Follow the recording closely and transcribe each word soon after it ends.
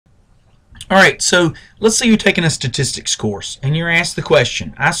All right, so let's say you're taking a statistics course and you're asked the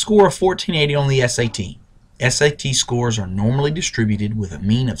question, I score a 1480 on the SAT. SAT scores are normally distributed with a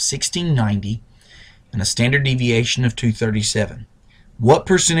mean of 1690 and a standard deviation of 237. What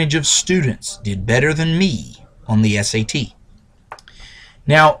percentage of students did better than me on the SAT?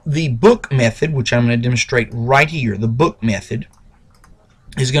 Now, the book method, which I'm going to demonstrate right here, the book method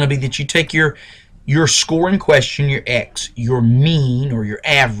is going to be that you take your score in question, your X, your mean or your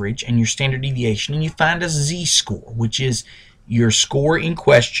average, and your standard deviation, and you find a Z-score, which is your score in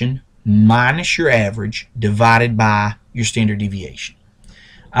question minus your average divided by your standard deviation.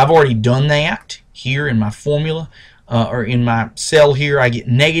 I've already done that here in my formula, or in my cell here. I get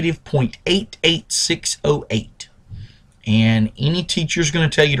negative 0.88608. And any teacher is going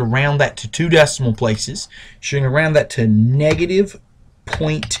to tell you to round that to 2 decimal places. So you're going to round that to negative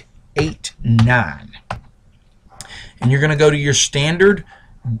 0.89. And you're going to go to your standard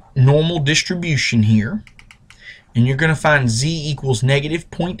normal distribution here. And you're going to find Z equals negative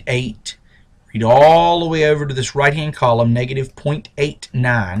 0.8. Read all the way over to this right-hand column, negative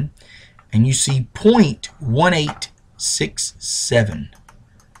 0.89. And you see 0.1867.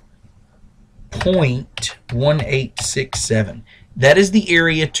 0.1867. That is the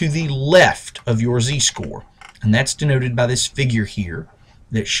area to the left of your Z-score, and that's denoted by this figure here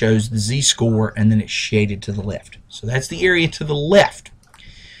that shows the Z-score and then it's shaded to the left. So that's the area to the left.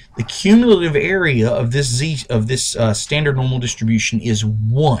 The cumulative area of this standard normal distribution is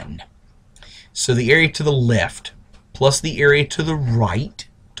 1. So the area to the left plus the area to the right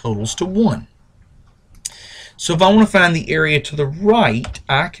totals to 1. So if I want to find the area to the right,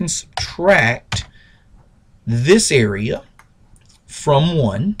 I can subtract this area from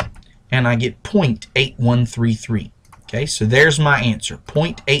 1, and I get 0.8133. Okay, so there's my answer,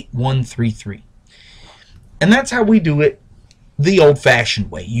 0.8133. And that's how we do it the old-fashioned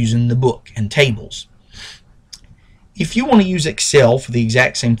way, using the book and tables. If you want to use Excel for the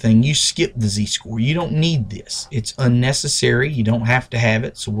exact same thing, you skip the Z-score. You don't need this. It's unnecessary. You don't have to have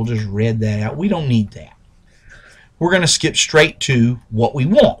it, so we'll just read that out. We don't need that. We're going to skip straight to what we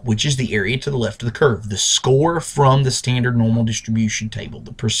want, which is the area to the left of the curve, the score from the standard normal distribution table,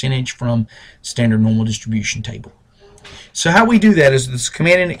 the percentage from standard normal distribution table. So how we do that is this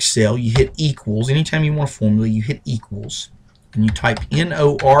command in Excel, you hit equals. Anytime you want a formula, you hit equals, and you type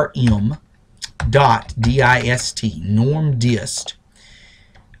NORM dot DIST, norm dist,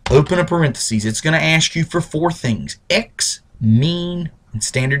 open a parentheses. It's going to ask you for 4 things, X, mean, and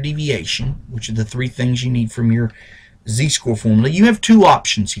standard deviation, which are the 3 things you need from your Z-score formula. You have 2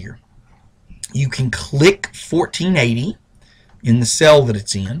 options here. You can click 1480 in the cell that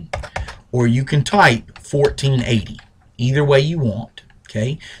it's in, or you can type 1480. Either way you want.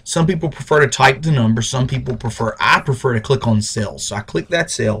 Okay. Some people prefer to type the number. Some people I prefer to click on cells. So I click that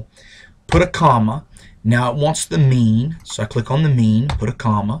cell, put a comma. Now it wants the mean, so I click on the mean, put a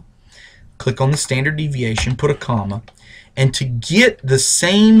comma. Click on the standard deviation, put a comma. And to get the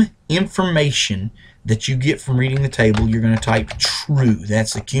same information that you get from reading the table, you're going to type true.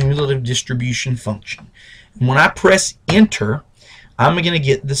 That's the cumulative distribution function. And when I press enter, I'm going to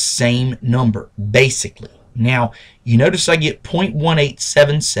get the same number, basically. Now, you notice I get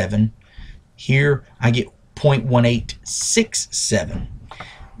 0.1877. Here, I get 0.1867.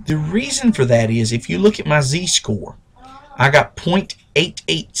 The reason for that is, if you look at my Z-score, I got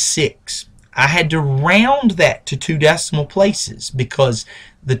 0.886. I had to round that to 2 decimal places because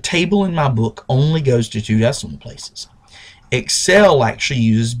the table in my book only goes to 2 decimal places. Excel actually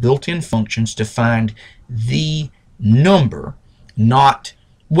uses built-in functions to find the number, not,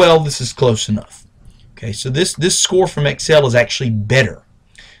 well, this is close enough. Okay, so this score from Excel is actually better.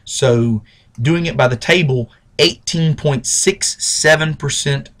 So doing it by the table,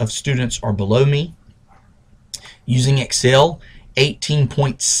 18.67% of students are below me. Using Excel,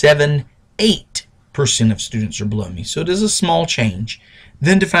 18.78% of students are below me. So it is a small change.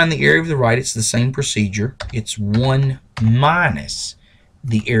 Then to find the area of the right, it's the same procedure. It's 1 minus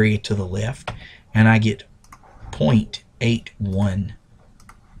the area to the left, and I get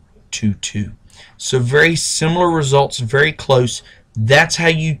 0.8122. So very similar results, very close. That's how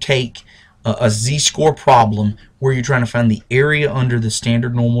you take a Z-score problem where you're trying to find the area under the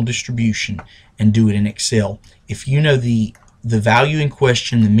standard normal distribution and do it in Excel. If you know the value in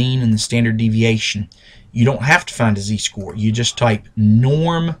question, the mean and the standard deviation, you don't have to find a Z-score. You just type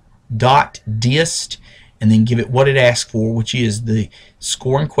norm.dist and then give it what it asks for, which is the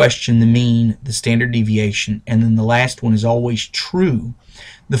score in question, the mean, the standard deviation, and then the last one is always true.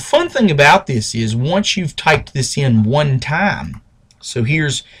 The fun thing about this is once you've typed this in one time, so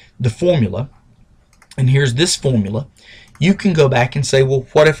here's the formula, and here's this formula, you can go back and say, well,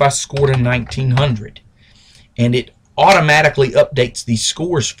 what if I scored a 1900? And it automatically updates these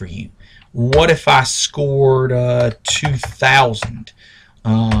scores for you. What if I scored 2000?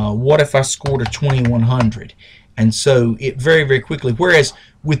 What if I scored a 2100? And so it very, very quickly, whereas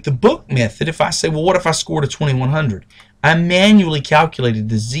with the book method, if I say, well, what if I scored a 2100? I manually calculated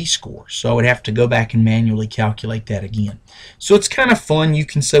the z-score, so I would have to go back and manually calculate that again. So it's kind of fun. You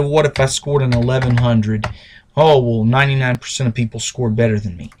can say, well, what if I scored an 1100? Oh, well, 99% of people scored better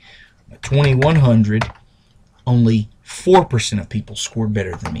than me. 2100, only 4% of people scored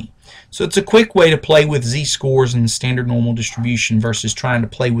better than me. So it's a quick way to play with z-scores and the standard normal distribution versus trying to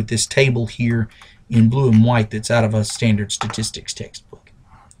play with this table here in blue and white that's out of a standard statistics textbook.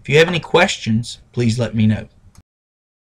 If you have any questions, please let me know.